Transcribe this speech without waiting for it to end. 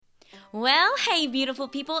Well, hey, beautiful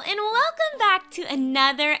people, and welcome back to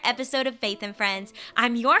another episode of Faith and Friends.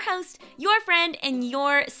 I'm your host, your friend, and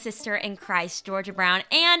your sister in Christ, Georgia Brown,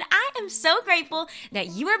 and I am so grateful that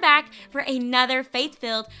you are back for another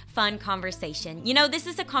faith-filled, fun conversation. You know, this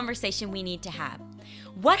is a conversation we need to have.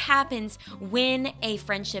 What happens when a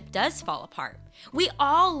friendship does fall apart? We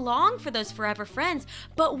all long for those forever friends,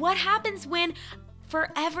 but what happens when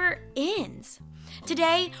forever ends?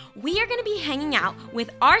 Today, we are going to be hanging out with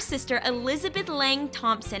our sister, Elizabeth Laing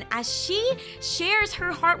Thompson, as she shares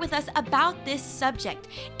her heart with us about this subject.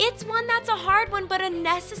 It's one that's a hard one, but a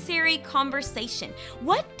necessary conversation.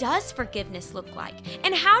 What does forgiveness look like?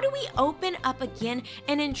 And how do we open up again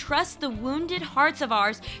and entrust the wounded hearts of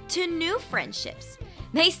ours to new friendships?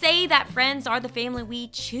 They say that friends are the family we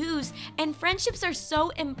choose, and friendships are so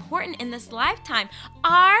important in this lifetime.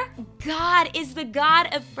 Our God is the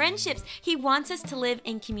God of friendships. He wants us to live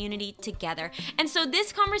in community together. And so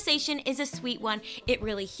this conversation is a sweet one. It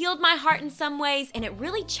really healed my heart in some ways, and it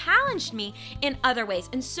really challenged me in other ways.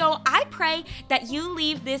 And so I pray that you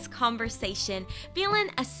leave this conversation feeling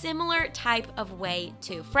a similar type of way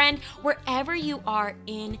too. Friend, wherever you are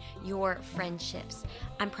in your friendships,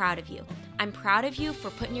 I'm proud of you. I'm proud of you for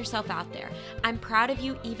putting yourself out there. I'm proud of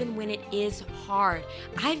you even when it is hard.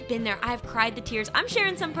 I've been there. I've cried the tears. I'm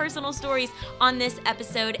sharing some personal stories on this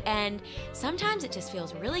episode, and sometimes it just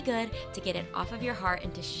feels really good to get it off of your heart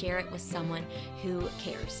and to share it with someone who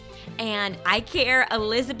cares. And I care,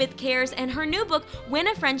 Elizabeth cares, and her new book, When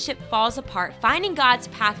a Friendship Falls Apart, Finding God's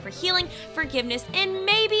Path for Healing, Forgiveness, and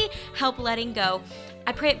maybe Help Letting Go.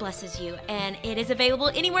 I pray it blesses you, and it is available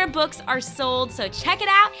anywhere books are sold, so check it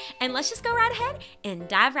out, and let's just go right ahead and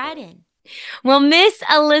dive right in. Well, Miss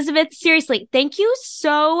Elizabeth, seriously, thank you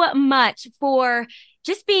so much for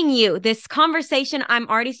just being you. This conversation I'm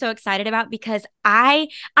already so excited about because I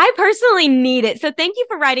personally need it, so thank you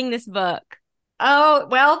for writing this book. Oh,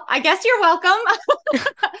 well, I guess you're welcome.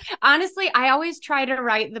 Honestly, I always try to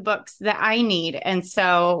write the books that I need, and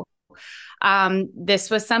so this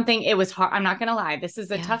was something, it was hard. I'm not going to lie. This is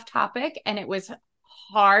a tough topic, and it was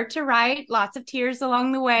hard to write. Lots of tears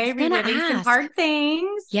along the way, reliving some hard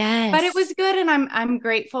things. Yes. But it was good. And I'm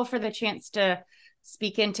grateful for the chance to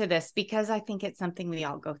speak into this because I think it's something we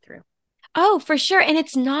all go through. Oh, for sure. And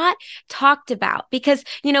it's not talked about because,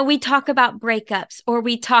 we talk about breakups or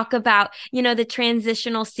we talk about, the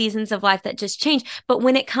transitional seasons of life that just change. But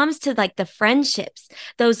when it comes to like the friendships,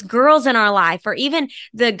 those girls in our life, or even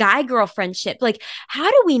the guy-girl friendship, like how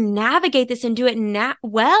do we navigate this and do it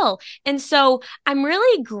well? And so I'm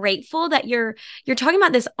really grateful that you're talking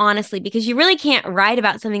about this honestly, because you really can't write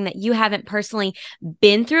about something that you haven't personally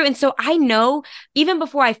been through. And so I know even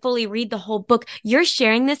before I fully read the whole book, you're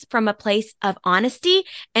sharing this from a place of honesty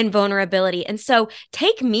and vulnerability. And so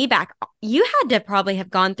take me back. You had to probably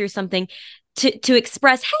have gone through something to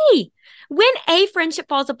express, hey, when a friendship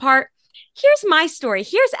falls apart, here's my story.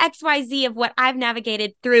 Here's XYZ of what I've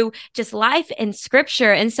navigated through just life and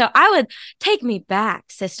scripture. And so take me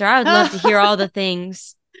back, sister. I would love to hear all the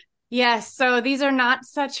things. Yes. So these are not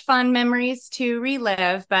such fun memories to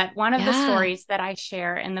relive, but one of the stories that I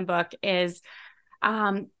share in the book is,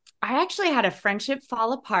 I actually had a friendship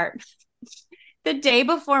fall apart the day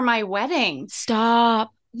before my wedding.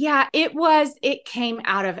 Stop. Yeah, it came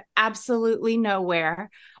out of absolutely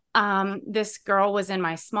nowhere. This girl was in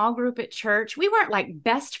my small group at church. We weren't like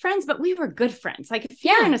best friends, but we were good friends. Like if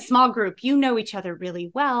you're in a small group, you know each other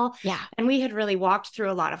really well. Yeah. And we had really walked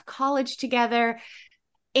through a lot of college together.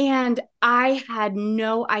 And I had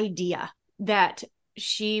no idea that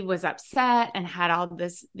she was upset and had all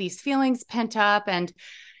these feelings pent up. And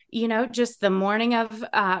just the morning of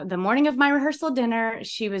my rehearsal dinner,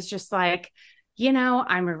 she was just like,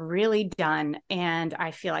 I'm really done. And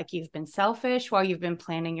I feel like you've been selfish while you've been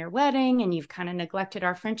planning your wedding and you've kind of neglected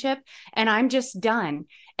our friendship. And I'm just done.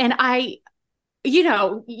 And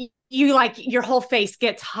you like your whole face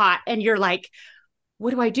gets hot and you're like,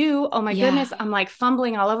 what do I do? Oh my goodness. I'm like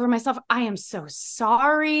fumbling all over myself. I am so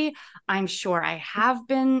sorry. I'm sure I have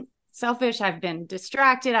been selfish. I've been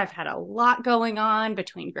distracted. I've had a lot going on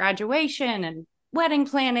between graduation and wedding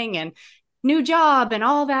planning and new job and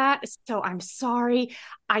all that. So I'm sorry.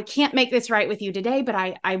 I can't make this right with you today, but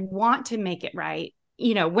I want to make it right,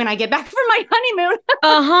 when I get back from my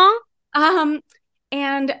honeymoon.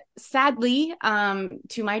 And sadly,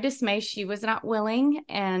 to my dismay, she was not willing.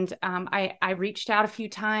 And I reached out a few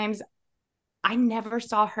times. I never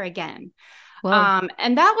saw her again.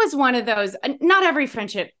 And that was one of those, not every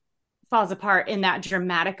friendship falls apart in that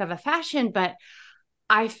dramatic of a fashion, but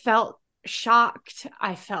I felt shocked.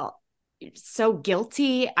 I felt so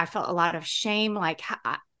guilty. I felt a lot of shame. Like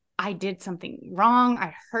I did something wrong.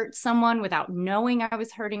 I hurt someone without knowing I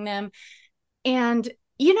was hurting them. And,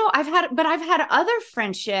 I've had other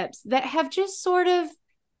friendships that have just sort of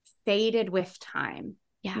faded with time.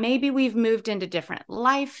 Yeah. Maybe we've moved into different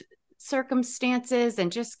life circumstances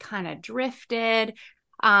and just kind of drifted.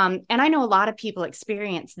 And I know a lot of people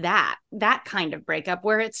experience that kind of breakup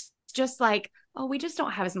where it's just like, oh, we just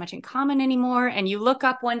don't have as much in common anymore. And you look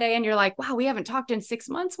up one day and you're like, wow, we haven't talked in 6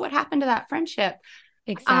 months. What happened to that friendship?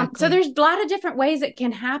 Exactly. So there's a lot of different ways it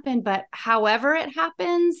can happen, but however it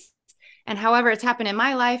happens and however it's happened in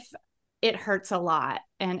my life, it hurts a lot.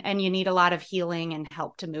 And you need a lot of healing and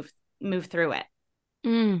help to move through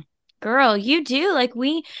it. Girl, you do. Like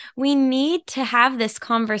we need to have this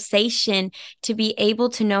conversation to be able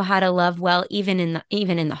to know how to love well, even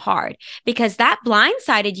in the hard, because that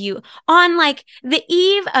blindsided you on like the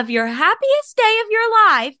eve of your happiest day of your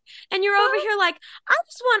life. And you're over here like, I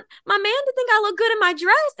just want my man to think I look good in my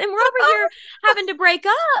dress. And we're over here having to break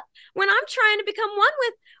up when I'm trying to become one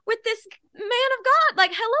with this man of God.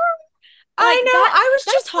 Like, hello. Like, I know. I was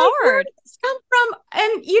just hard. Like, where did this come from?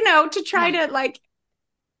 And, to try to like,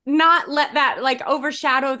 not let that like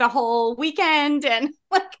overshadow the whole weekend. And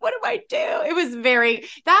like, what do I do?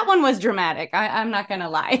 That one was dramatic. I'm not going to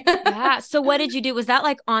lie. Yeah. So what did you do? Was that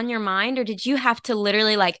like on your mind, or did you have to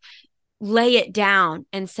literally like lay it down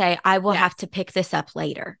and say, I will have to pick this up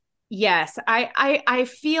later? Yes. I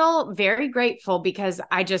feel very grateful because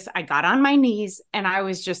I got on my knees and I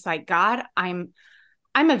was just like, God,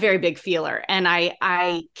 I'm a very big feeler and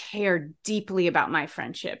I care deeply about my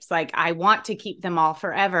friendships. Like I want to keep them all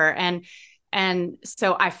forever. And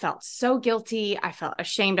so I felt so guilty. I felt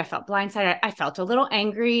ashamed. I felt blindsided. I felt a little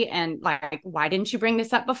angry and like, why didn't you bring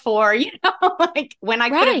this up before? Like when I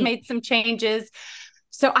could have made some changes.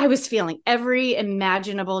 So I was feeling every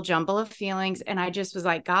imaginable jumble of feelings. And I just was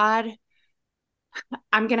like, God,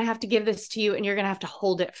 I'm going to have to give this to you and you're going to have to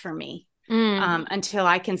hold it for me. Until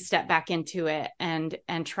I can step back into it and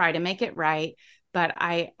try to make it right. But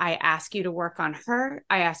I ask you to work on her.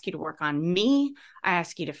 I ask you to work on me. I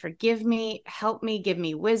ask you to forgive me, help me, give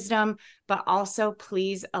me wisdom, but also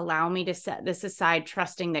please allow me to set this aside,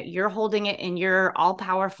 trusting that you're holding it in your all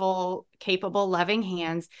powerful, capable, loving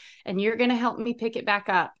hands. And you're going to help me pick it back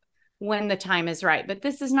up when the time is right. But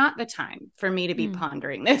this is not the time for me to be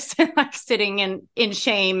pondering this, like sitting in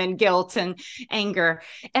shame and guilt and anger.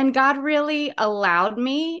 And God really allowed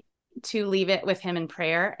me to leave it with him in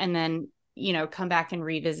prayer and then, come back and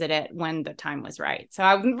revisit it when the time was right. So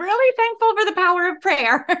I'm really thankful for the power of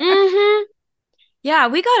prayer. Yeah,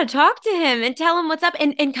 we got to talk to him and tell him what's up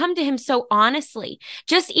and come to him so honestly.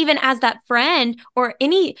 Just even as that friend or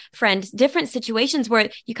any friend, different situations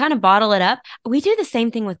where you kind of bottle it up. We do the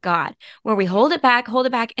same thing with God, where we hold it back.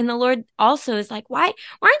 And the Lord also is like, why aren't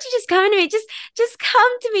you just coming to me? Just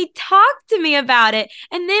come to me, talk to me about it.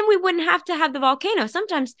 And then we wouldn't have to have the volcano.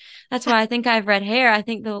 Sometimes that's why I think I have red hair. I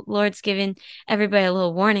think the Lord's giving everybody a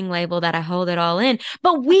little warning label that I hold it all in.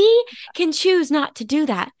 But we can choose not to do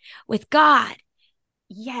that with God.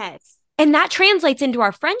 Yes. And that translates into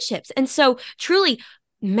our friendships. And so truly,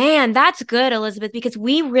 man, that's good, Elizabeth, because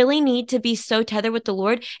we really need to be so tethered with the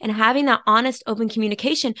Lord and having that honest, open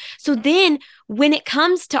communication. So then when it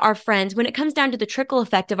comes to our friends, when it comes down to the trickle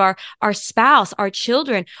effect of our spouse, our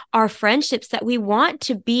children, our friendships that we want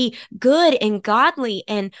to be good and godly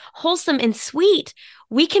and wholesome and sweet,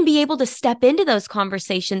 we can be able to step into those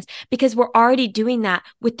conversations because we're already doing that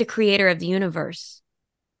with the creator of the universe.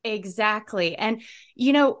 Exactly. And,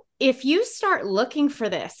 if you start looking for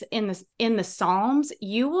this in the Psalms,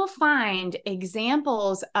 you will find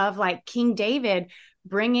examples of like King David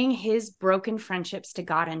bringing his broken friendships to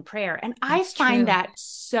God in prayer. And I find that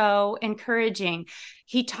so encouraging.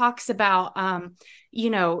 He talks about,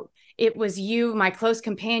 it was you, my close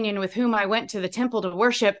companion with whom I went to the temple to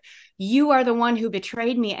worship. You are the one who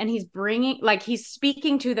betrayed me. And he's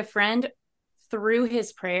speaking to the friend through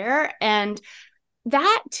his prayer. And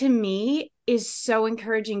that to me is so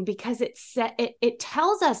encouraging because it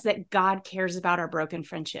tells us that God cares about our broken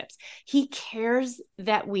friendships. He cares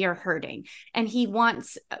that we are hurting, and he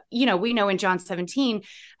wants, we know in John 17,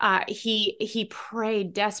 Jesus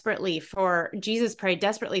prayed desperately for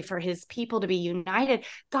his people to be united.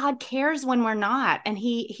 God cares when we're not, and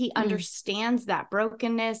he understands that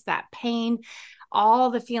brokenness, that pain, all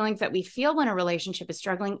the feelings that we feel when a relationship is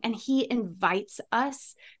struggling, and he invites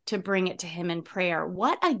us to bring it to him in prayer.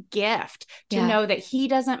 What a gift to know that he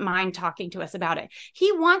doesn't mind talking to us about it.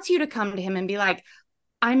 He wants you to come to him and be like,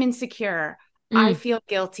 I'm insecure. I feel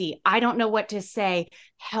guilty. I don't know what to say.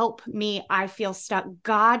 Help me. I feel stuck.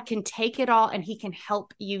 God can take it all and he can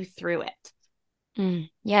help you through it.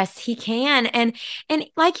 Yes, he can. And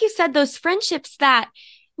like you said, those friendships that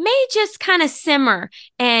may just kind of simmer,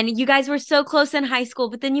 and you guys were so close in high school,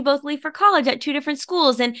 but then you both leave for college at two different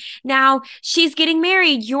schools, and now she's getting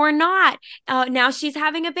married, you're not. Now she's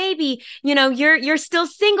having a baby, you're still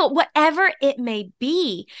single, whatever it may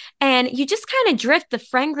be. And you just kind of drift, the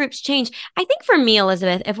friend groups change. I think for me,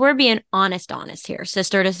 Elizabeth, if we're being honest here,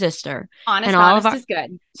 sister to sister, and all of Honest our is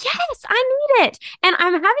good. yes, I need it. And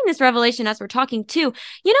I'm having this revelation as we're talking too.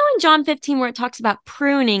 In John 15 where it talks about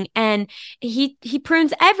pruning, and he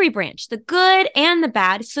prunes every branch, the good and the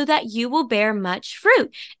bad, so that you will bear much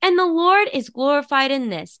fruit. And the Lord is glorified in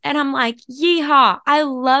this. And I'm like, yeehaw, I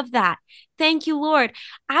love that. Thank you, Lord.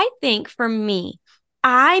 I think for me,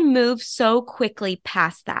 I move so quickly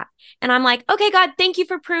past that. And I'm like, okay, God, thank you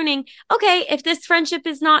for pruning. Okay, if this friendship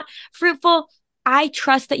is not fruitful, I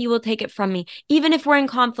trust that you will take it from me. Even if we're in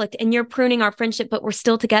conflict and you're pruning our friendship, but we're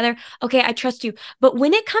still together. Okay, I trust you. But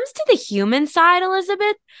when it comes to the human side,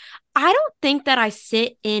 Elizabeth, I don't think that I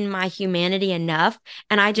sit in my humanity enough,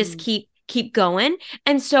 and I just Mm, keep going.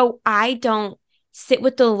 And so I don't sit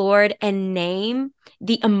with the Lord and name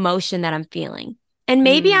the emotion that I'm feeling. And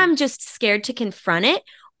maybe mm, I'm just scared to confront it,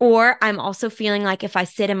 or I'm also feeling like if I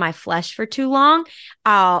sit in my flesh for too long,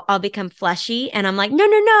 I'll become fleshy, and I'm like, no,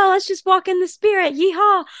 no, no, let's just walk in the spirit.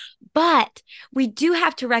 Yeehaw. But we do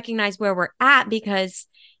have to recognize where we're at, because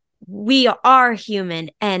we are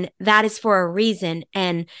human, and that is for a reason.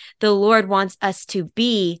 And the Lord wants us to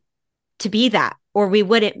be that, or we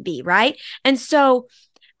wouldn't be, right? And so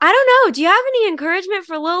I don't know. Do you have any encouragement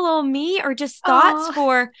for little old me, or just thoughts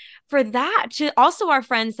Oh, for that? To also our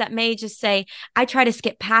friends that may just say, I try to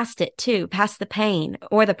skip past it too, past the pain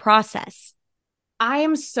or the process. I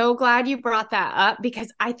am so glad you brought that up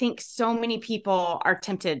because I think so many people are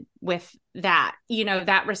tempted with that,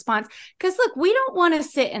 that response. Because look, we don't want to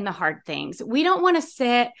sit in the hard things. We don't want to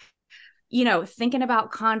sit, thinking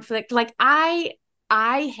about conflict. Like I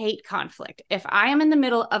hate conflict. If I am in the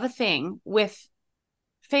middle of a thing with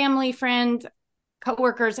family, friend,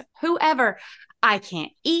 coworkers, whoever, I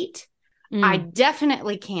can't eat. I Mm,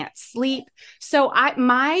 definitely can't sleep. So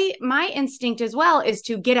my instinct as well is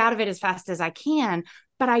to get out of it as fast as I can.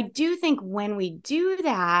 But I do think when we do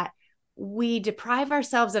that, we deprive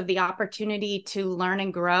ourselves of the opportunity to learn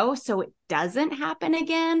and grow so it doesn't happen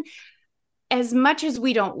again. As much as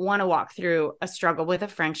we don't want to walk through a struggle with a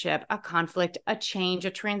friendship, a conflict, a change, a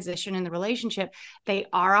transition in the relationship, they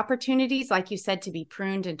are opportunities, like you said, to be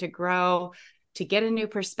pruned and to grow, to get a new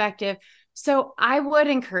perspective. So I would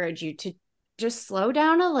encourage you to just slow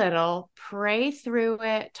down a little, pray through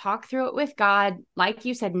it, talk through it with God. Like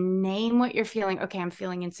you said, name what you're feeling. Okay, I'm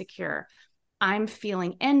feeling insecure. I'm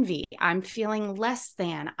feeling envy. I'm feeling less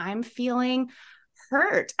than. I'm feeling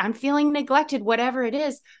hurt. I'm feeling neglected, whatever it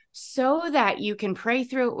is, so that you can pray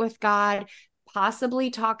through it with God,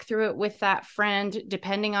 possibly talk through it with that friend,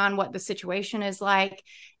 depending on what the situation is like,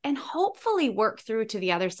 and hopefully work through to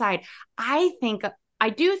the other side. I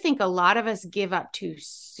do think a lot of us give up too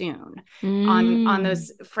soon on mm.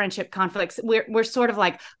 those friendship conflicts. We're sort of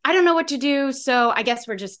like, I don't know what to do, so I guess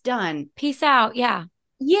we're just done. Peace out. Yeah.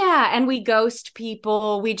 Yeah, and we ghost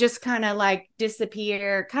people. We just kind of like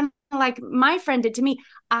disappear, kind of like my friend did to me.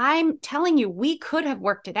 I'm telling you, we could have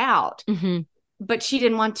worked it out, Hmm. but she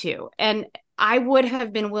didn't want to. And I would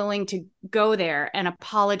have been willing to go there and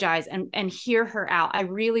apologize and hear her out. I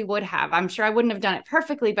really would have. I'm sure I wouldn't have done it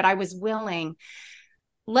perfectly, but I was willing.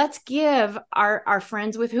 Let's give our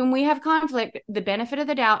friends with whom we have conflict the benefit of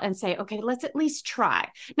the doubt and say, okay, let's at least try.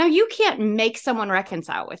 Now, you can't make someone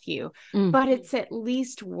reconcile with you, Mm, but it's at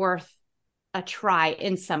least worth a try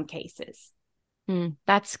in some cases.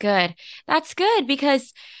 that's good. That's good,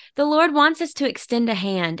 because the Lord wants us to extend a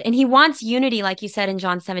hand, and he wants unity, like you said in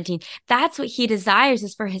John 17. That's what he desires,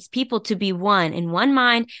 is for his people to be one, in one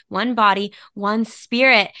mind, one body, one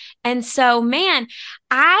spirit. And so, man,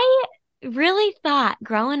 I really thought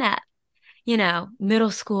growing up,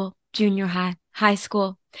 middle school, junior high, high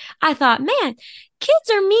school, I thought, man, kids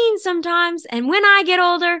are mean sometimes. And when I get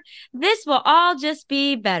older, this will all just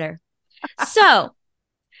be better. So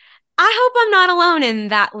I hope I'm not alone in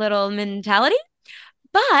that little mentality.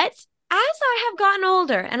 But as I have gotten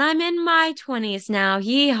older, and I'm in my 20s now,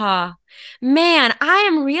 yeehaw, man, I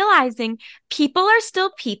am realizing people are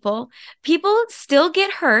still people. People still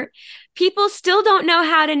get hurt. People still don't know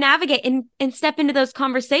how to navigate and step into those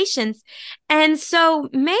conversations. And so,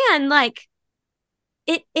 man, like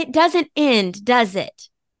it doesn't end, does it?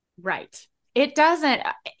 Right. It doesn't,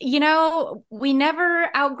 we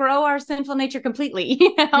never outgrow our sinful nature completely,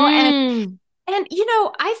 and Mm,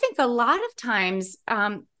 I think a lot of times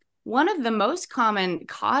one of the most common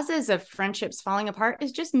causes of friendships falling apart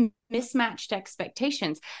is just mismatched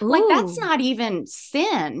expectations. Like, that's Ooh. not even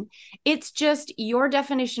sin. It's just your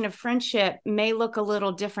definition of friendship may look a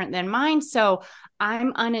little different than mine. So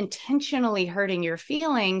I'm unintentionally hurting your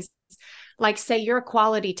feelings. Like, say you're a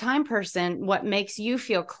quality time person. What makes you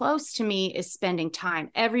feel close to me is spending time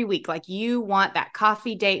every week. Like, you want that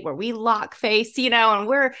coffee date where we lock face, and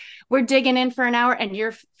we're digging in for an hour and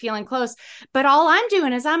you're feeling close. But all I'm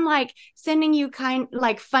doing is I'm like sending you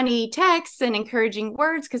like funny texts and encouraging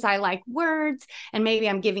words because I like words. And maybe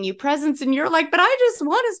I'm giving you presents and you're like, but I just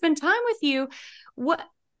want to spend time with you. What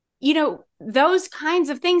those kinds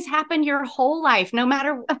of things happen your whole life, no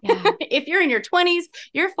matter if you're in your 20s,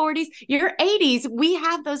 your 40s, your 80s, we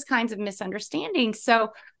have those kinds of misunderstandings.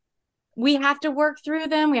 So we have to work through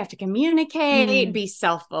them. We have to communicate, be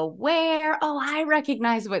self-aware. Oh, I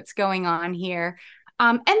recognize what's going on here.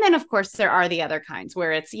 And then, of course, there are the other kinds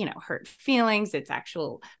where it's, hurt feelings. It's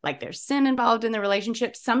actual, like, there's sin involved in the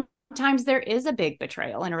relationship. Sometimes there is a big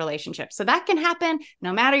betrayal in a relationship. So that can happen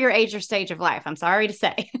no matter your age or stage of life. I'm sorry to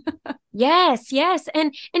say. Yes, yes.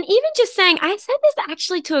 And even just saying, I said this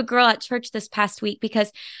actually to a girl at church this past week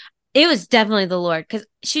because it was definitely the Lord, because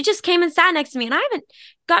she just came and sat next to me and I haven't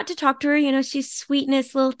got to talk to her. She's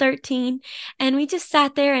sweetness, little 13. And we just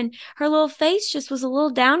sat there and her little face just was a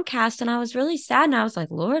little downcast. And I was really sad. And I was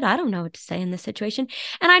like, Lord, I don't know what to say in this situation.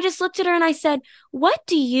 And I just looked at her and I said, what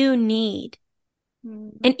do you need?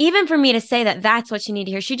 And even for me to say that that's what she needed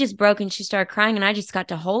to hear, she just broke and she started crying and I just got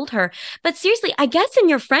to hold her. But seriously, I guess in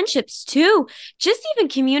your friendships too, just even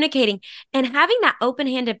communicating and having that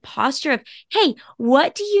open-handed posture of, hey,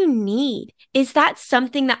 what do you need? Is that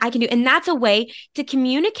something that I can do? And that's a way to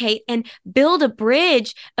communicate and build a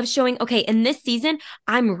bridge of showing, okay, in this season,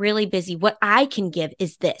 I'm really busy. What I can give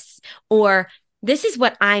is this, or this is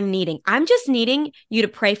what I'm needing. I'm just needing you to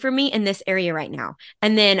pray for me in this area right now.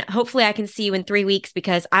 And then hopefully I can see you in 3 weeks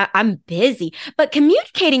because I'm busy. But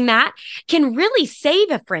communicating that can really save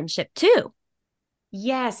a friendship too.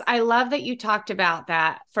 Yes, I love that you talked about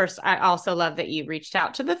that. First, I also love that you reached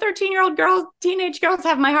out to the 13-year-old girls. Teenage girls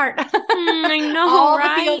have my heart. I know, All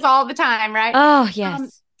right? the feels all the time, right? Oh,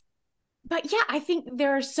 yes. But yeah, I think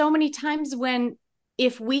there are so many times when,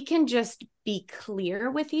 if we can just be clear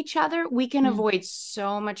with each other, we can avoid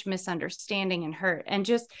so much misunderstanding and hurt. And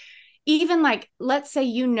just even like, let's say,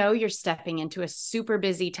 you're stepping into a super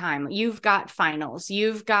busy time. You've got finals,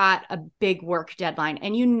 you've got a big work deadline,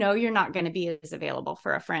 and you're not going to be as available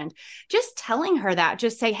for a friend. Just telling her that,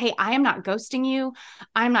 just say, hey, I am not ghosting you.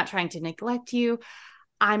 I'm not trying to neglect you.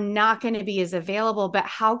 I'm not going to be as available, but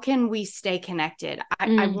how can we stay connected?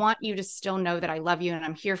 I want you to still know that I love you and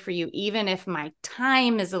I'm here for you, even if my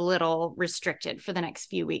time is a little restricted for the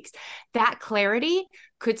next few weeks. That clarity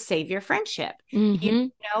could save your friendship.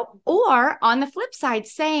 Or on the flip side,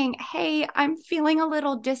 saying, hey, I'm feeling a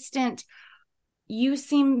little distant. You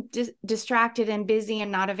seem distracted and busy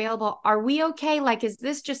and not available. Are we okay? Like, is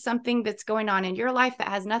this just something that's going on in your life that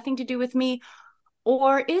has nothing to do with me?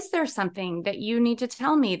 Or is there something that you need to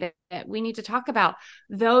tell me that we need to talk about?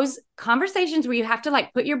 Those conversations where you have to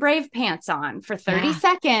like put your brave pants on for 30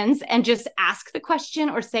 seconds and just ask the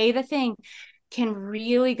question or say the thing can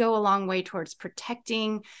really go a long way towards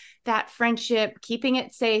protecting that friendship, keeping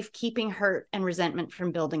it safe, keeping hurt and resentment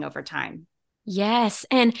from building over time. Yes.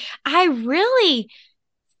 And I really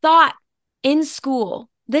thought in school,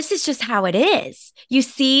 this is just how it is. You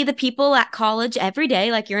see the people at college every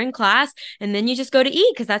day, like you're in class, and then you just go to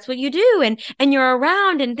eat because that's what you do. And you're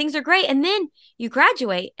around and things are great. And then you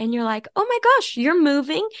graduate and you're like, oh my gosh, you're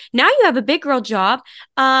moving. Now you have a big girl job.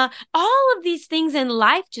 All of these things in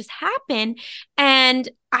life just happen. And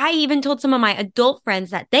I even told some of my adult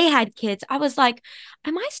friends that they had kids. I was like,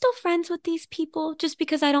 am I still friends with these people just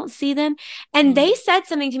because I don't see them? And they said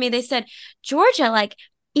something to me. They said, Georgia, like,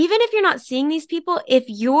 even if you're not seeing these people, if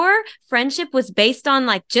your friendship was based on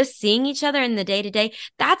like just seeing each other in the day to day,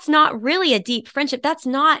 that's not really a deep friendship. That's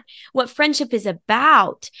not what friendship is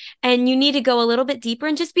about. And you need to go a little bit deeper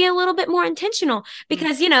and just be a little bit more intentional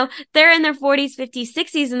because, they're in their 40s, 50s,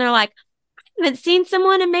 60s, and they're like, haven't seen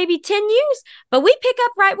someone in maybe 10 years, but we pick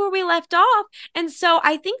up right where we left off. And so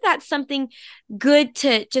I think that's something good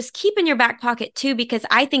to just keep in your back pocket too, because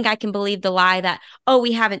I think I can believe the lie that, oh,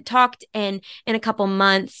 we haven't talked in a couple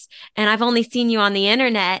months and I've only seen you on the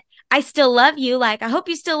internet. I still love you. Like, I hope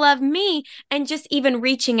you still love me. And just even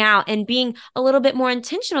reaching out and being a little bit more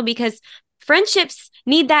intentional because friendships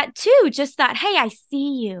need that too. Just that, hey, I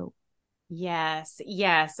see you. Yes.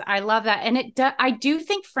 I love that. And I do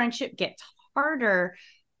think friendship gets harder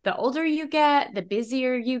the older you get, the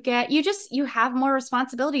busier you get, you have more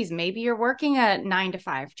responsibilities. Maybe you're working a 9 to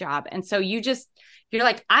 5 job. And so you're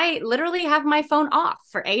like, I literally have my phone off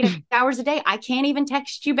for 8 hours a day. I can't even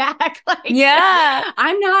text you back. Like, Yeah.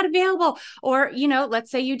 I'm not available. Or, let's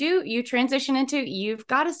say you transition into, you've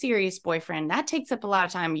got a serious boyfriend. That takes up a lot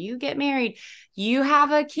of time. You get married, you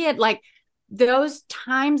have a kid. Like, those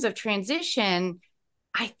times of transition,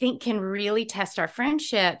 I think, can really test our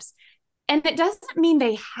friendships. And it doesn't mean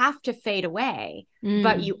they have to fade away,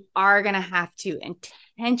 but you are going to have to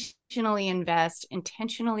intentionally invest,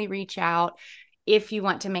 intentionally reach out if you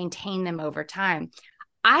want to maintain them over time.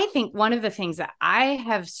 I think one of the things that I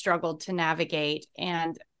have struggled to navigate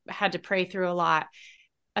and had to pray through a lot,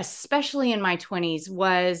 especially in my 20s,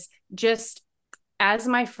 was just as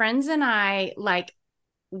my friends and I, like,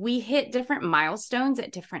 we hit different milestones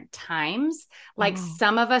at different times. Like,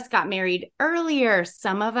 some of us got married earlier.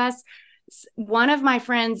 One of my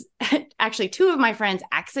friends, actually 2 of my friends,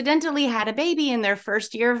 accidentally had a baby in their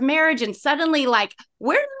first year of marriage. And suddenly, like,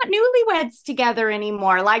 we're not newlyweds together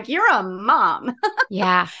anymore. Like, you're a mom.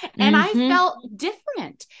 Yeah. And I felt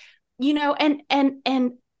different,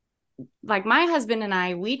 and like, my husband and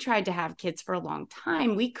I, we tried to have kids for a long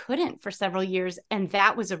time. We couldn't for several years. And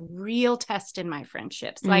that was a real test in my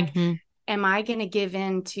friendships. Like, am I going to give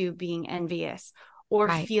in to being envious or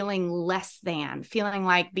feeling less than, feeling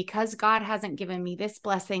like, because God hasn't given me this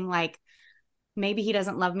blessing, like, maybe he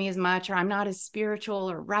doesn't love me as much, or I'm not as spiritual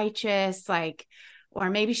or righteous, like, or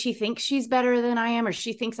maybe she thinks she's better than I am, or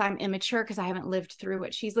she thinks I'm immature because I haven't lived through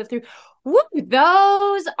what she's lived through. Woo,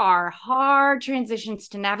 those are hard transitions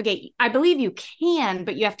to navigate. I believe you can,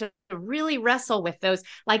 but you have to really wrestle with those.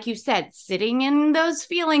 Like you said, sitting in those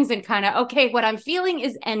feelings and kind of, okay, what I'm feeling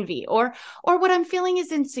is envy, or what I'm feeling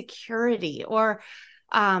is insecurity, or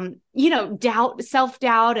doubt,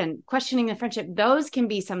 self-doubt, and questioning the friendship. Those can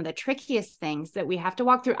be some of the trickiest things that we have to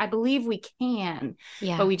walk through. I believe we can,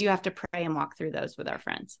 but we do have to pray and walk through those with our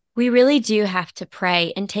friends. We really do have to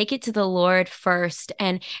pray and take it to the Lord first.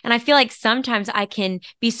 And I feel like sometimes I can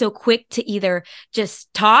be so quick to either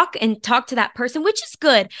just talk to that person, which is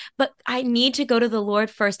good, but I need to go to the Lord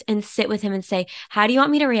first and sit with him and say, how do you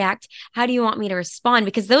want me to react? How do you want me to respond?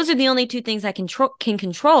 Because those are the only 2 things I can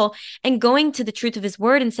control. And going to the truth of his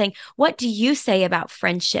word and saying, what do you say about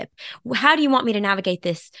friendship? How do you want me to navigate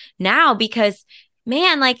this now? Because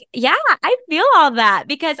man, like, yeah, I feel all that,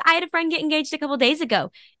 because I had a friend get engaged a couple of days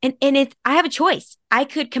ago, and I have a choice. I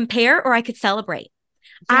could compare or I could celebrate.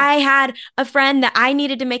 Yes. I had a friend that I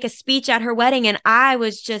needed to make a speech at her wedding, and I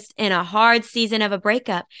was just in a hard season of a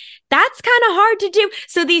breakup. That's kind of hard to do.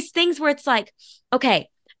 So these things where it's like, okay,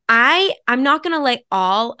 I'm not going to lay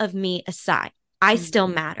all of me aside. I still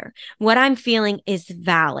matter. What I'm feeling is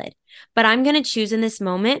valid, but I'm going to choose in this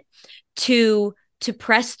moment to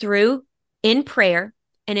press through in prayer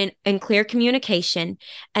and in clear communication,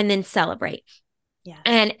 and then celebrate. Yeah.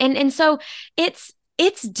 And so it's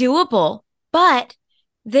doable, but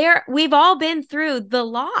we've all been through the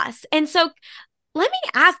loss. And so let me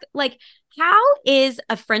ask, like, how is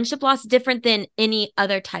a friendship loss different than any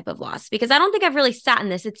other type of loss? Because I don't think I've really sat in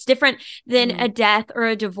this. It's different than a death or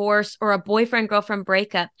a divorce or a boyfriend-girlfriend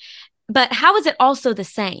breakup. But how is it also the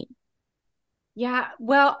same? Yeah,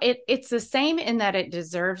 well, it's the same in that it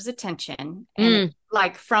deserves attention, and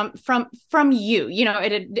like from you,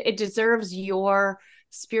 it deserves your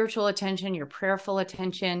spiritual attention, your prayerful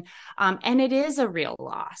attention. And it is a real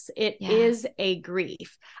loss. It is a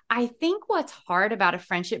grief. I think what's hard about a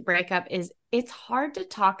friendship breakup is it's hard to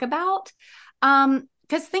talk about.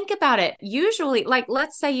 Because think about it. Usually, like,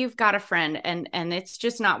 let's say you've got a friend and it's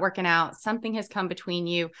just not working out. Something has come between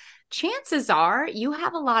you. Chances are you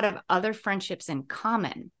have a lot of other friendships in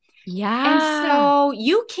common. Yeah. And so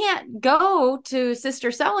you can't go to sister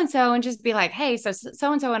so-and-so and just be like, hey,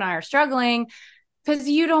 so-and-so and I are struggling, because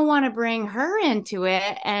you don't want to bring her into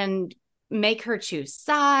it and make her choose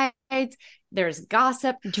sides. There's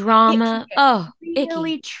gossip, drama.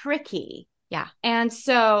 Really icky. Tricky. Yeah. And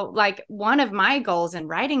so, like, one of my goals in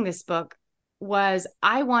writing this book was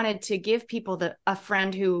I wanted to give people a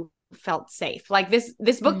friend who felt safe. Like,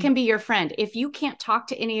 this book can be your friend. If you can't talk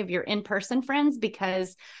to any of your in-person friends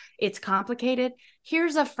because it's complicated,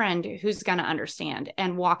 here's a friend who's going to understand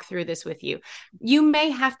and walk through this with you. You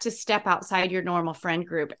may have to step outside your normal friend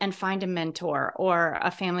group and find a mentor or a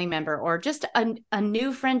family member or just a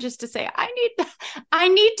new friend, just to say, I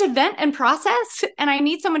need to vent and process, and I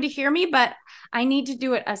need someone to hear me, but I need to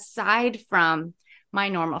do it aside from my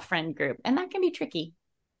normal friend group. And that can be tricky.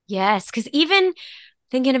 Yes, because even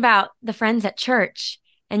thinking about the friends at church,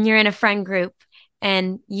 and you're in a friend group,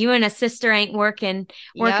 and you and a sister ain't working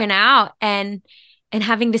out, and and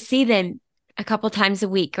having to see them a couple times a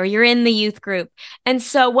week, or you're in the youth group. And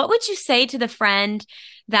so what would you say to the friend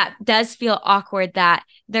that does feel awkward that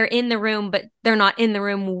they're in the room, but they're not in the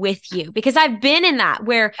room with you? Because I've been in that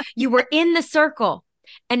where you were in the circle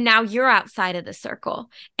and now you're outside of the circle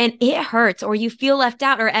and it hurts, or you feel left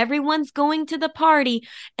out, or everyone's going to the party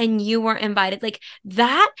and you weren't invited. Like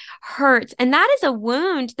that hurts. And that is a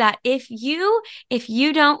wound that if you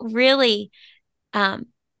don't really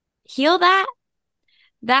heal that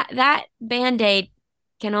Band-Aid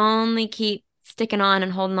can only keep sticking on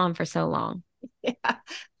and holding on for so long. Yeah.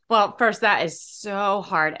 Well, first, that is so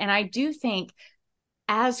hard. And I do think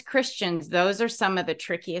as Christians, those are some of the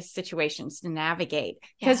trickiest situations to navigate,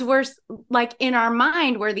 because we're like, in our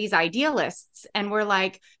mind, we're these idealists and we're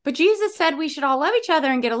like, but Jesus said we should all love each other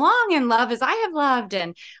and get along and love as I have loved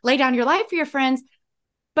and lay down your life for your friends.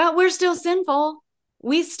 But we're still sinful.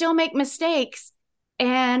 We still make mistakes.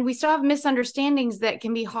 And we still have misunderstandings that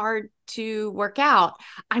can be hard to work out.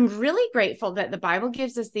 I'm really grateful that the Bible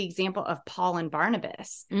gives us the example of Paul and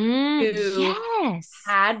Barnabas, who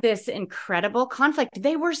had this incredible conflict.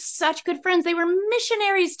 They were such good friends. They were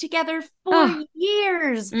missionaries together for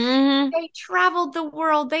years. They traveled the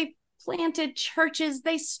world. They planted churches.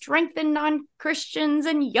 They strengthened non-Christians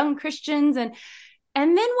and young Christians. And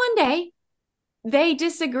then one day, they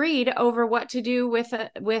disagreed over what to do with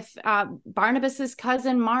Barnabas's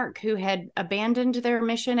cousin Mark, who had abandoned their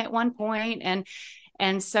mission at one point,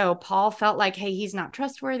 and so Paul felt like, hey, he's not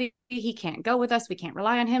trustworthy. He can't go with us. We can't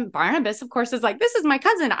rely on him. Barnabas, of course, is like, this is my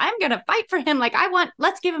cousin. I'm going to fight for him. Like,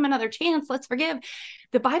 let's give him another chance. Let's forgive.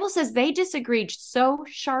 The Bible says they disagreed so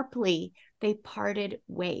sharply they parted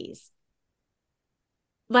ways.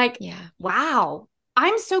 Like, wow.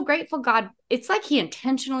 I'm so grateful, God. It's like he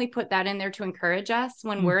intentionally put that in there to encourage us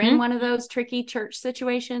when we're in one of those tricky church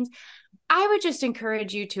situations. I would just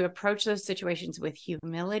encourage you to approach those situations with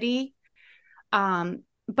humility,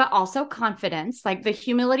 but also confidence, like the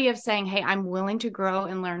humility of saying, hey, I'm willing to grow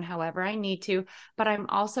and learn however I need to, but I'm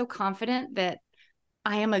also confident that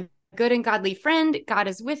I am a good and godly friend. God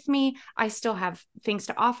is with me. I still have things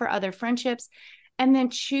to offer, other friendships, and then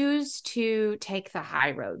choose to take the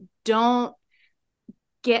high road. Don't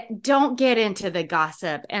get into the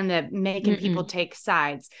gossip and the making people take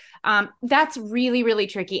sides. That's really, really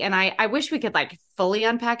tricky. And I wish we could like fully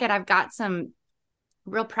unpack it. I've got some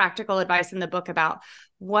real practical advice in the book about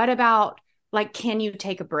what about like, can you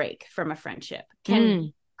take a break from a friendship?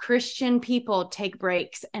 Can Christian people take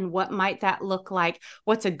breaks? And what might that look like?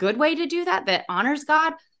 What's a good way to do that honors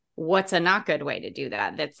God? What's a not good way to do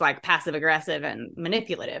that that's like passive aggressive and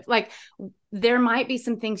manipulative? Like, there might be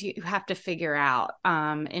some things you have to figure out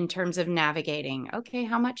in terms of navigating. Okay,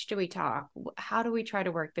 how much do we talk? How do we try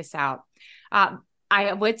to work this out?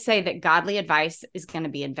 I would say that godly advice is going to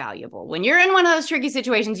be invaluable. When you're in one of those tricky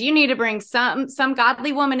situations, you need to bring some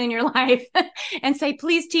godly woman in your life and say,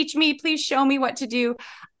 please teach me, please show me what to do.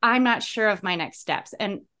 I'm not sure of my next steps.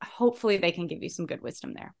 And hopefully they can give you some good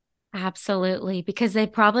wisdom there. Absolutely, because they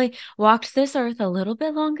probably walked this earth a little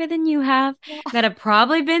bit longer than you have, that have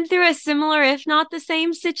probably been through a similar, if not the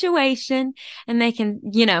same situation, and they can,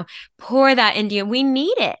 pour that into you. We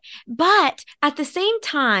need it. But at the same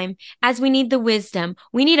time, as we need the wisdom,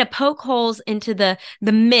 we need to poke holes into the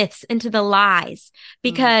myths, into the lies,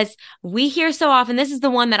 because we hear so often, this is the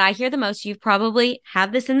one that I hear the most, you probably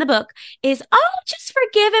have this in the book, is, oh, just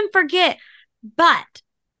forgive and forget. But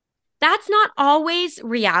that's not always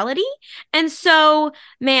reality. And so,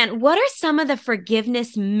 man, what are some of the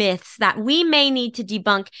forgiveness myths that we may need to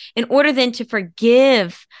debunk in order then to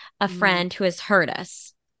forgive a friend who has hurt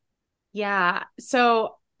us? Yeah.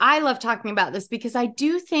 So I love talking about this because I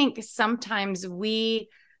do think sometimes we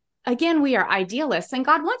are idealists, and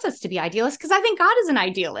God wants us to be idealists because I think God is an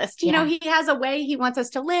idealist. You know, he has a way he wants us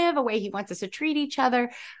to live, a way he wants us to treat each other.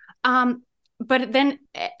 But then,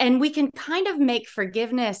 and we can kind of make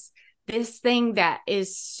forgiveness this thing that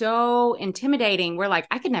is so intimidating. We're like,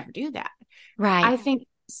 I could never do that. Right. I think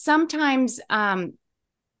sometimes, I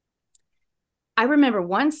remember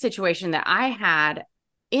one situation that I had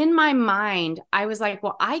in my mind. I was like,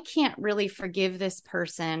 well, I can't really forgive this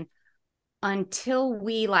person until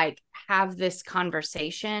we like have this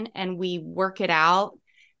conversation and we work it out.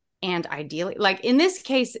 And ideally, like in this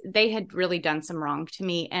case, they had really done some wrong to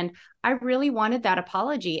me. And I really wanted that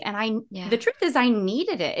apology. And the truth is I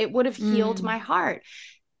needed it. It would have healed my heart.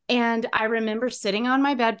 And I remember sitting on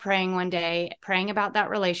my bed praying one day, praying about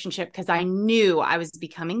that relationship because I knew I was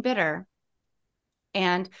becoming bitter.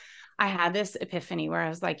 And I had this epiphany where I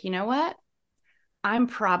was like, you know what? I'm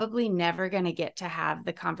probably never going to get to have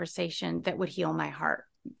the conversation that would heal my heart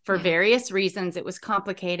for various reasons. It was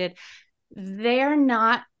complicated. they're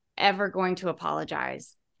not ever going to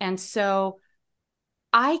apologize. And so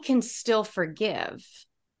I can still forgive.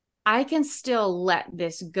 I can still let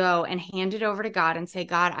this go and hand it over to God and say,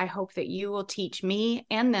 God, I hope that you will teach me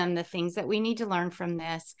and them the things that we need to learn from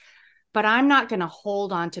this. But I'm not going to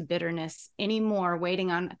hold on to bitterness anymore,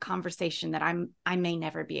 waiting on a conversation that I may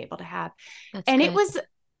never be able to have. That's And good.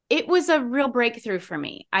 it was a real breakthrough for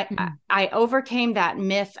me. I overcame that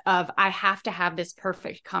myth of I have to have this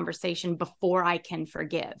perfect conversation before I can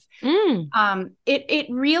forgive. It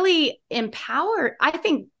really empowered. I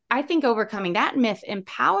think overcoming that myth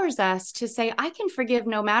empowers us to say, I can forgive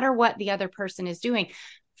no matter what the other person is doing.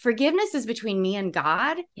 Forgiveness is between me and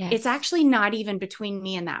God. Yes. It's actually not even between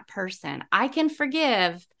me and that person. I can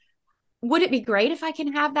forgive. Would it be great if I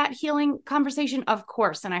can have that healing conversation? Of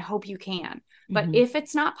course. And I hope you can. But if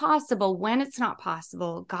it's not possible, when it's not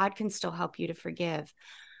possible, God can still help you to forgive.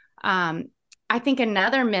 I think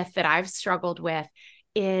another myth that I've struggled with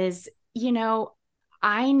is,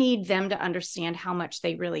 I need them to understand how much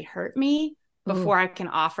they really hurt me before I can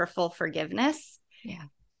offer full forgiveness. Yeah.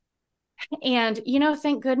 And,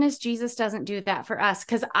 thank goodness Jesus doesn't do that for us,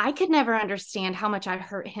 because I could never understand how much I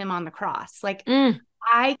hurt him on the cross. Like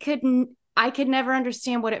I could never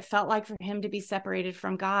understand what it felt like for him to be separated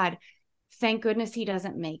from God. Thank goodness he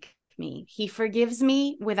doesn't make me. He forgives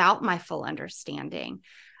me without my full understanding.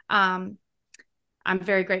 I'm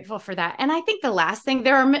very grateful for that. And I think the last thing,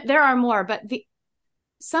 there are more, but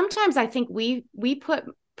sometimes I think we put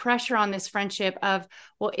pressure on this friendship of,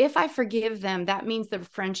 well, if I forgive them, that means the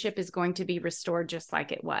friendship is going to be restored just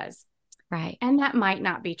like it was. Right. And that might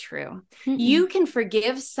not be true. You can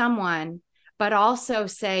forgive someone, but also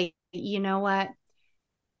say, you know what?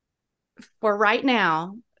 For right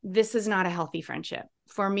now, this is not a healthy friendship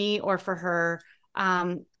for me or for her.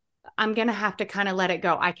 I'm going to have to kind of let it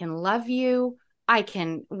go. I can love you. I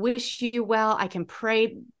can wish you well. I can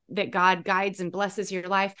pray that God guides and blesses your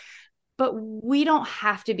life, but we don't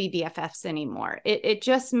have to be BFFs anymore. It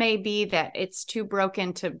just may be that it's too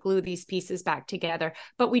broken to glue these pieces back together,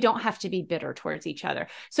 but we don't have to be bitter towards each other.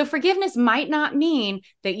 So forgiveness might not mean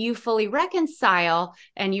that you fully reconcile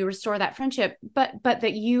and you restore that friendship, but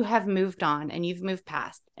that you have moved on and you've moved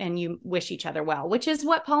past and you wish each other well, which is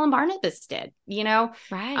what Paul and Barnabas did,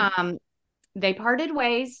 Right. They parted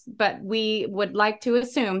ways, but we would like to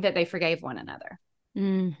assume that they forgave one another.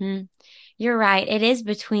 You're right. It is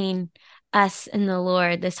between us and the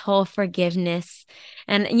Lord, this whole forgiveness.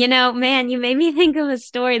 And, man, you made me think of a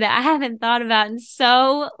story that I haven't thought about in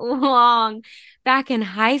so long. Back in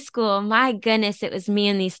high school, my goodness, it was me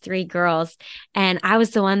and these three girls. And I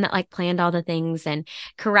was the one that planned all the things and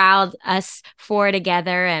corralled us four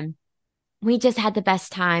together. And we just had the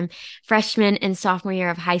best time freshman and sophomore year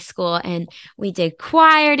of high school. And we did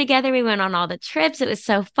choir together. We went on all the trips. It was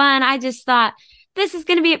so fun. I just thought, this is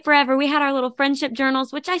going to be it forever. We had our little friendship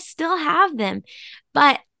journals, which I still have them.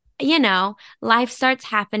 But, life starts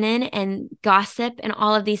happening and gossip and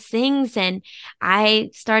all of these things. And I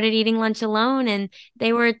started eating lunch alone, and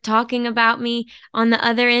they were talking about me on the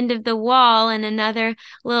other end of the wall in another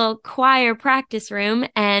little choir practice room.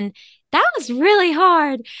 And that was really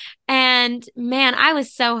hard. And man, I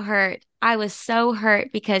was so hurt. I was so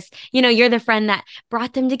hurt because, you're the friend that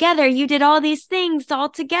brought them together. You did all these things all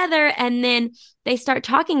together. And then they start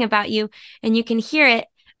talking about you and you can hear it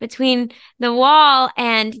between the wall,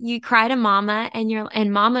 and you cry to mama,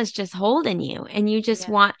 and mama's just holding you, and you just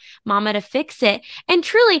want mama to fix it. And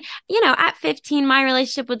truly, at 15, my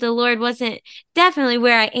relationship with the Lord wasn't definitely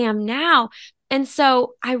where I am now. And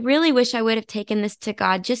so I really wish I would have taken this to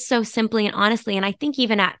God just so simply and honestly. And I think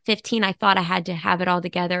even at 15, I thought I had to have it all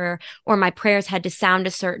together, or my prayers had to sound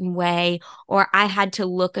a certain way, or I had to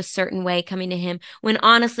look a certain way coming to him, when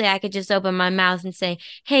honestly, I could just open my mouth and say,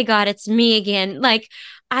 hey, God, it's me again.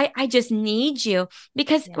 I just need you,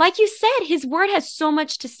 because like you said, his word has so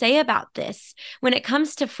much to say about this when it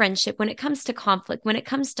comes to friendship, when it comes to conflict, when it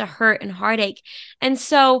comes to hurt and heartache. And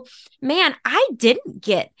so, man, I didn't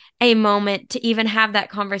get a moment to even have that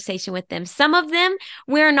conversation with them. Some of them,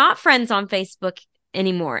 we're not friends on Facebook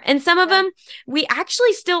anymore. And some of them, we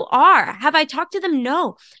actually still are. Have I talked to them?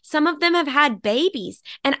 No. Some of them have had babies.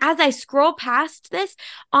 And as I scroll past this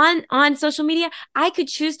on social media, I could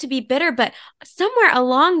choose to be bitter, but somewhere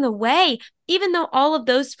along the way, even though all of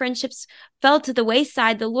those friendships fell to the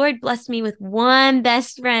wayside, the Lord blessed me with one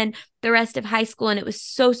best friend the rest of high school. And it was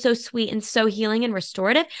so, so sweet and so healing and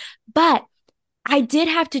restorative. But I did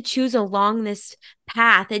have to choose along this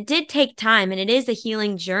path. It did take time, and it is a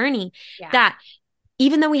healing journey that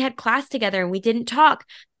even though we had class together and we didn't talk,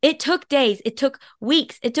 it took days, it took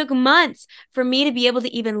weeks, it took months for me to be able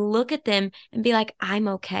to even look at them and be like, I'm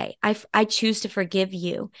okay. I choose to forgive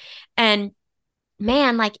you. And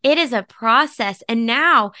man, like it is a process. And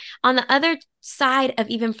now on the other side of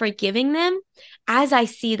even forgiving them, as I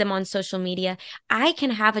see them on social media, I can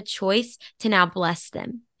have a choice to now bless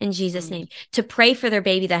them in Jesus' name, to pray for their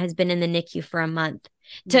baby that has been in the NICU for a month,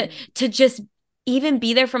 to just even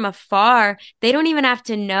be there from afar. They don't even have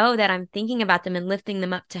to know that I'm thinking about them and lifting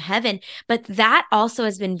them up to heaven. But that also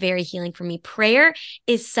has been very healing for me. Prayer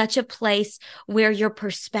is such a place where your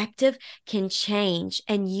perspective can change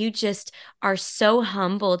and you just are so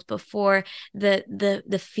humbled before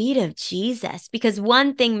the feet of Jesus, because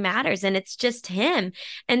one thing matters and it's just him.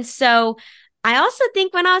 And so I also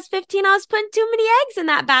think when I was 15, I was putting too many eggs in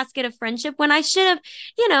that basket of friendship when I should have,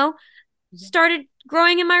 started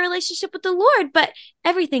growing in my relationship with the Lord. But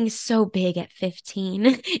everything is so big at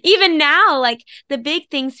 15. Even now, like the big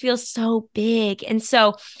things feel so big. And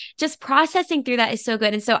so just processing through that is so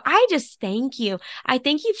good. And so I just thank you. I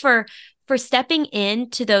thank you for stepping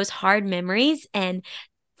into those hard memories and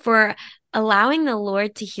for allowing the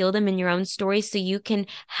Lord to heal them in your own story so you can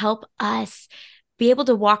help us be able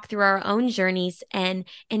to walk through our own journeys and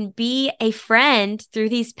be a friend through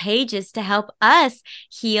these pages to help us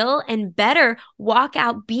heal and better walk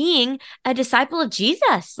out being a disciple of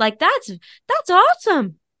Jesus. Like that's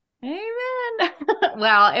awesome. Amen.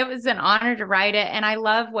 Well, it was an honor to write it. And I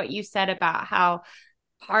love what you said about how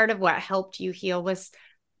part of what helped you heal was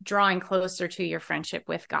drawing closer to your friendship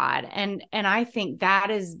with God. And I think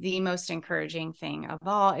that is the most encouraging thing of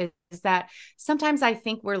all is that sometimes I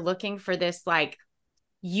think we're looking for this like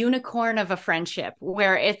unicorn of a friendship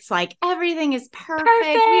where it's like everything is perfect.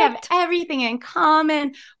 We have everything in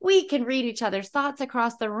common. We can read each other's thoughts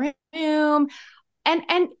across the room.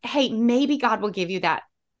 And hey, maybe God will give you that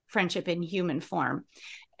friendship in human form.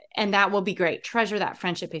 And that will be great. Treasure that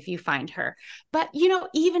friendship if you find her. But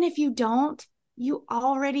even if you don't, you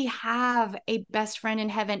already have a best friend in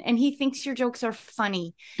heaven, and he thinks your jokes are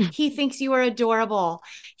funny. He thinks you are adorable.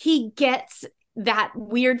 He gets that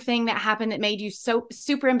weird thing that happened that made you so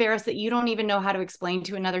super embarrassed that you don't even know how to explain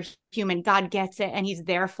to another human. God gets it, and he's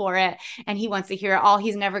there for it, and he wants to hear it all.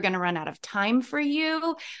 He's never going to run out of time for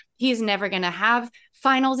you. He's never going to have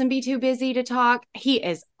finals and be too busy to talk. He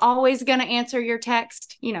is always going to answer your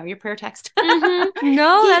text, your prayer text. Mm-hmm.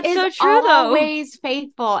 No, that's so true though. Always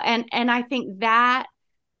faithful. And I think that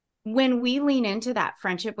when we lean into that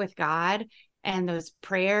friendship with God and those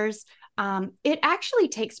prayers, it actually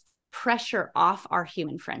takes pressure off our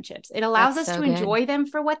human friendships. It allows us to enjoy them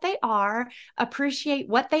for what they are, appreciate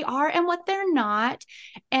what they are and what they're not,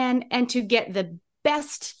 and to get the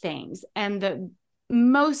best things and the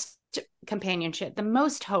most companionship, the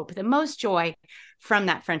most hope, the most joy from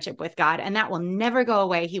that friendship with God. And that will never go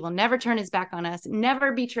away. He will never turn his back on us,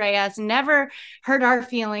 never betray us, never hurt our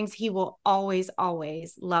feelings. He will always,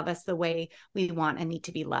 always love us the way we want and need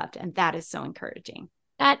to be loved. And that is so encouraging.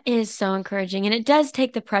 That is so encouraging. And it does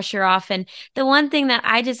take the pressure off. And the one thing that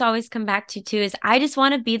I just always come back to too is I just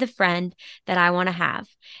want to be the friend that I want to have.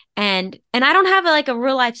 And I don't have a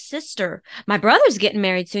real life sister. My brother's getting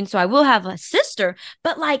married soon, so I will have a sister,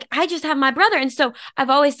 but I just have my brother. And so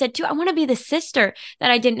I've always said too, I want to be the sister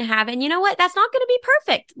that I didn't have. And you know what? That's not going to be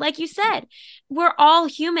perfect. Like you said, we're all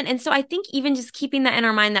human. And so I think even just keeping that in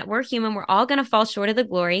our mind that we're human, we're all going to fall short of the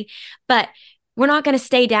glory, but we're not going to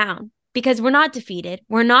stay down. Because we're not defeated.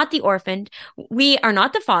 We're not the orphaned. We are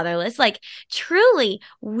not the fatherless. Truly,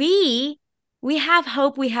 we have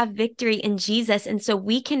hope. We have victory in Jesus. And so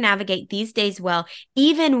we can navigate these days well,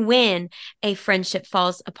 even when a friendship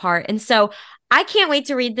falls apart. And so I can't wait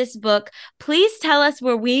to read this book. Please tell us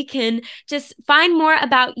where we can just find more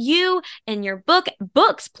about you and your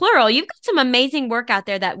books, plural. You've got some amazing work out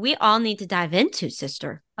there that we all need to dive into,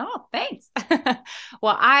 sister. Oh, thanks.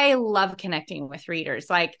 Well, I love connecting with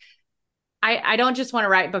readers. I don't just want to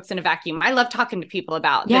write books in a vacuum. I love talking to people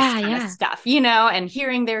about this kind of stuff, and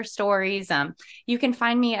hearing their stories. You can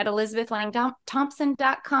find me at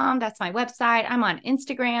ElizabethLangThompson.com. That's my website. I'm on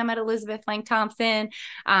Instagram at Elizabeth Lang Thompson,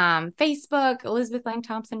 Facebook, Elizabeth Lang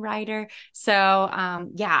Thompson Writer. So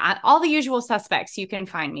all the usual suspects, you can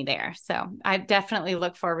find me there. So I definitely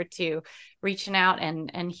look forward to reaching out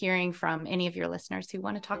and hearing from any of your listeners who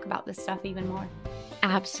want to talk about this stuff even more.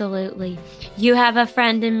 Absolutely. You have a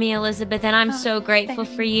friend in me, Elizabeth, and I'm so grateful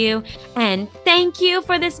for you. And thank you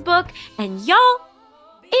for this book. And y'all,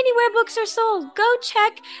 anywhere books are sold, go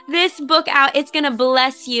check this book out. It's going to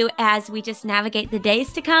bless you as we just navigate the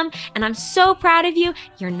days to come. And I'm so proud of you.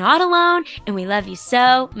 You're not alone, and we love you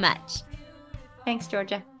so much. Thanks,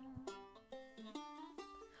 Georgia.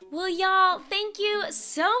 Well, y'all, thank you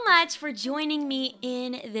so much for joining me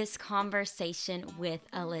in this conversation with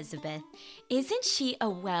Elizabeth. Isn't she a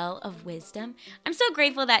well of wisdom? I'm so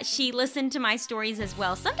grateful that she listened to my stories as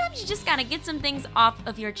well. Sometimes you just gotta get some things off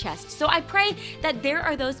of your chest. So I pray that there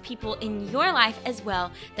are those people in your life as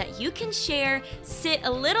well that you can share, sit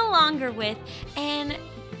a little longer with, and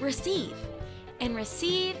receive,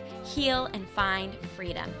 heal, and find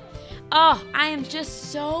freedom. Oh, I am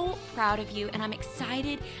just so proud of you, and I'm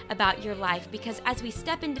excited about your life, because as we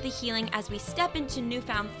step into the healing, as we step into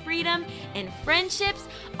newfound freedom and friendships,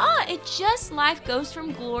 life goes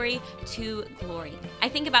from glory to glory. I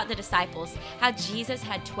think about the disciples, how Jesus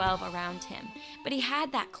had 12 around him, but he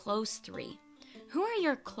had that close 3. Who are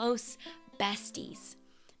your close besties?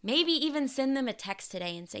 Maybe even send them a text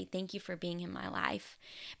today and say, thank you for being in my life.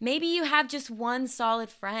 Maybe you have just one solid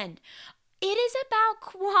friend. It is about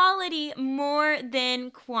quality more than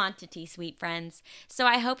quantity, sweet friends. So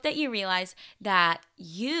I hope that you realize that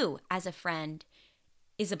you as a friend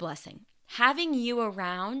is a blessing. Having you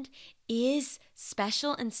around is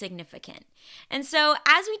special and significant. And so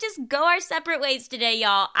as we just go our separate ways today,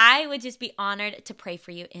 y'all, I would just be honored to pray for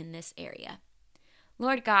you in this area.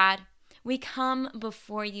 Lord God, we come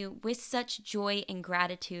before you with such joy and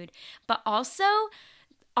gratitude, but also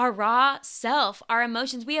our raw self, our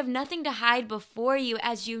emotions. We have nothing to hide before you,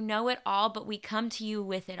 as you know it all, but we come to you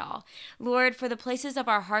with it all. Lord, for the places of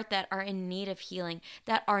our heart that are in need of healing,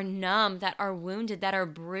 that are numb, that are wounded, that are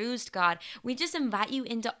bruised, God, we just invite you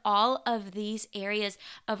into all of these areas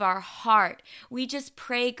of our heart. We just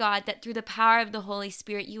pray, God, that through the power of the Holy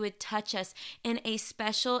Spirit, you would touch us in a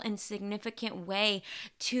special and significant way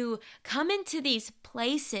to come into these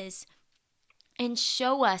places and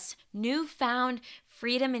show us newfound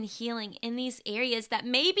freedom and healing in these areas that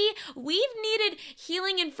maybe we've needed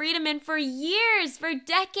healing and freedom in for years, for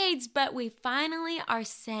decades, but we finally are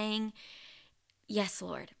saying, yes,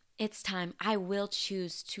 Lord, it's time. I will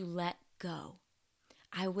choose to let go.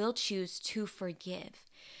 I will choose to forgive.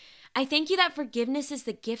 I thank you that forgiveness is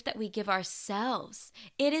the gift that we give ourselves.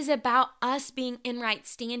 It is about us being in right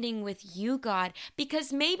standing with you, God,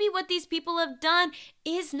 because maybe what these people have done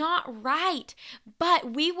is not right,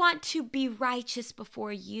 but we want to be righteous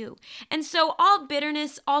before you. And so all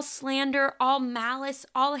bitterness, all slander, all malice,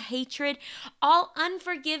 all hatred, all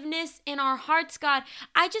unforgiveness in our hearts, God,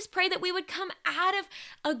 I just pray that we would come out of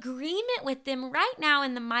agreement with them right now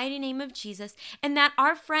in the mighty name of Jesus, and that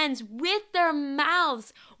our friends with their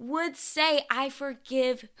mouths would say, I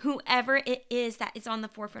forgive whoever it is that is on the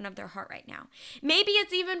forefront of their heart right now. Maybe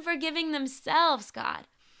it's even forgiving themselves, God.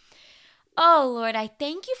 Oh, Lord, I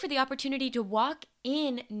thank you for the opportunity to walk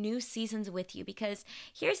in new seasons with you, because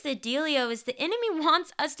here's the dealio, is the enemy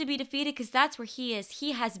wants us to be defeated because that's where he is.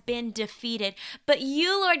 He has been defeated. But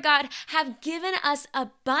you, Lord God, have given us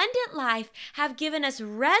abundant life, have given us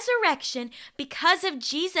resurrection because of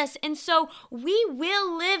Jesus. And so we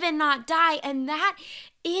will live and not die. And that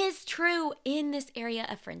is true in this area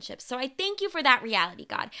of friendships. So I thank you for that reality,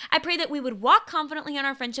 God. I pray that we would walk confidently in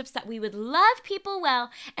our friendships, that we would love people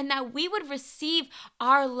well, and that we would receive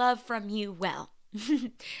our love from you well.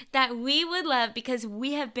 That we would love because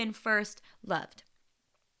we have been first loved.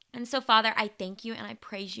 And so, Father, I thank you and I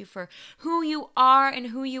praise you for who you are and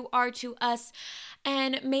who you are to us.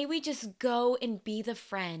 And may we just go and be the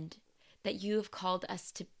friend that you have called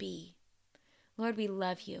us to be. Lord, we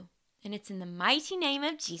love you. And it's in the mighty name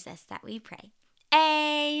of Jesus that we pray.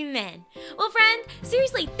 Amen. Well, friend,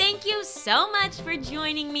 seriously, thank you so much for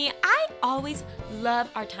joining me. I always love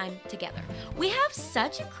our time together. We have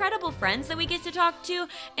such incredible friends that we get to talk to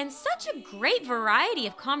and such a great variety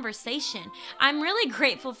of conversation. I'm really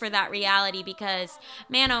grateful for that reality because,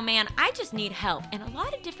 man, oh man, I just need help in a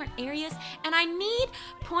lot of different areas, and I need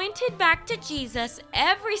pointed back to Jesus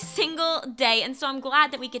every single day. And so I'm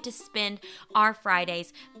glad that we get to spend our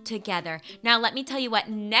Fridays together. Now, let me tell you what,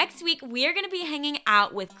 next week we are going to be hanging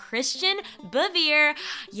out with Christian Bevere.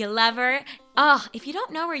 You love her. Oh, if you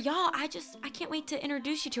don't know her, y'all, I can't wait to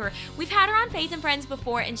introduce you to her. We've had her on Faith and Friends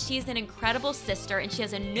before, and she's an incredible sister, and she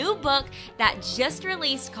has a new book that just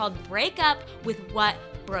released called Break Up with What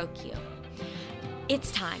Broke You.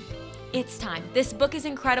 It's time. It's time. This book is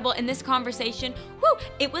incredible, and this conversation,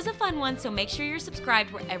 it was a fun one, so make sure you're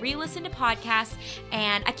subscribed wherever you listen to podcasts,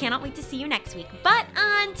 and I cannot wait to see you next week. But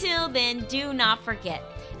until then, do not forget,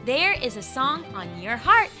 there is a song on your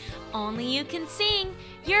heart only you can sing.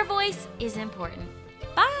 Your voice is important.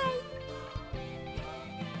 Bye!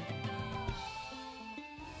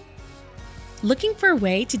 Looking for a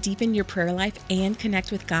way to deepen your prayer life and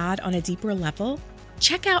connect with God on a deeper level?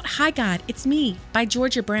 Check out Hi God, It's Me by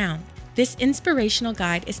Georgia Brown. This inspirational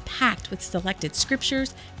guide is packed with selected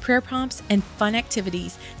scriptures, prayer prompts, and fun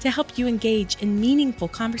activities to help you engage in meaningful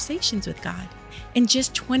conversations with God. In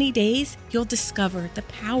just 20 days, you'll discover the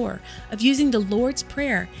power of using the Lord's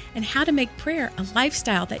Prayer and how to make prayer a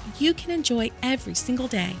lifestyle that you can enjoy every single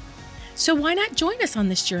day. So why not join us on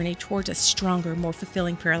this journey towards a stronger, more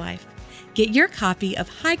fulfilling prayer life? Get your copy of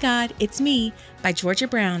Hi God, It's Me by Georgia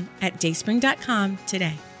Brown at dayspring.com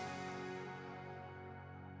today.